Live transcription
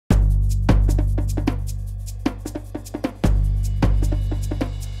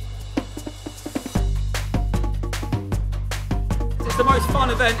most fun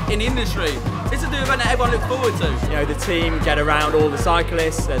event in the industry. It's a new event that everyone looks forward to. You know, the team get around all the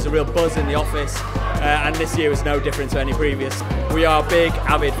cyclists, there's a real buzz in the office, and this year was no different to any previous. We are big,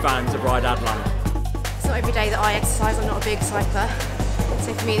 avid fans of Ride Adland. It's not every day that I exercise, I'm not a big cycler,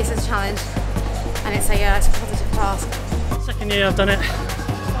 so for me this is a challenge, and it's a positive task. Second year I've done it.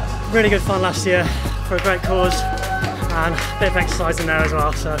 Really good fun last year for a great cause, and a bit of exercise in there as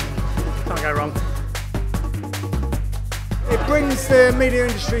well, so can't go wrong. It brings the media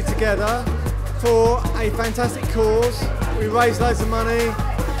industry together for a fantastic cause. We raise loads of money,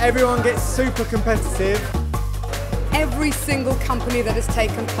 everyone gets super competitive. Every single company that has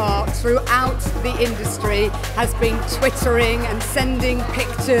taken part throughout the industry has been twittering and sending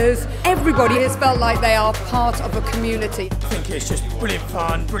pictures. Everybody has felt like they are part of a community. I think it's just brilliant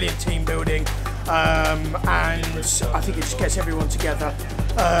fun, brilliant team building, and I think it just gets everyone together,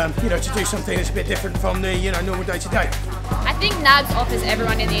 to do something that's a bit different from the normal day to day. I think NABS offers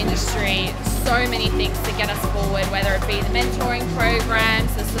everyone in the industry so many things to get us forward, whether it be the mentoring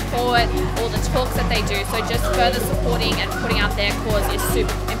programs, the support, all the talks that they do. So just further supporting and putting out their cause is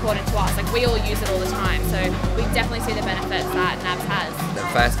super important to us. Like, we all use it all the time, so we definitely see the benefits that NABS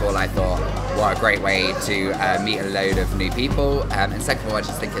has. First of all, I thought, what a great way to meet a load of new people, and second of all, I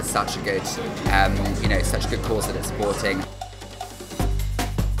just think it's such a good, such a good cause that it's supporting.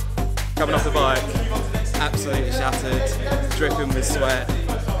 Coming off the bike, absolutely shattered, dripping with sweat,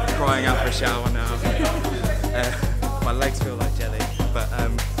 crying out for a shower now. My legs feel like jelly, but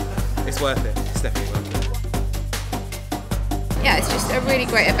it's worth it. It's definitely worth it. Yeah, it's just a really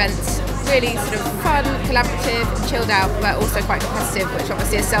great event. Really sort of fun, collaborative, chilled out, but also quite competitive, which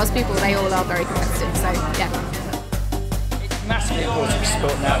obviously as salespeople they all are very competitive, so yeah. It's massively important to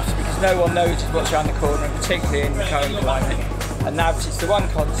support NABS because no one knows what's around the corner, and particularly in the current climate. And NABS is the one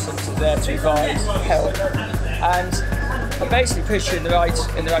constant that's there to advise, help, and basically push you in the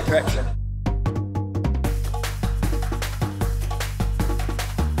right direction.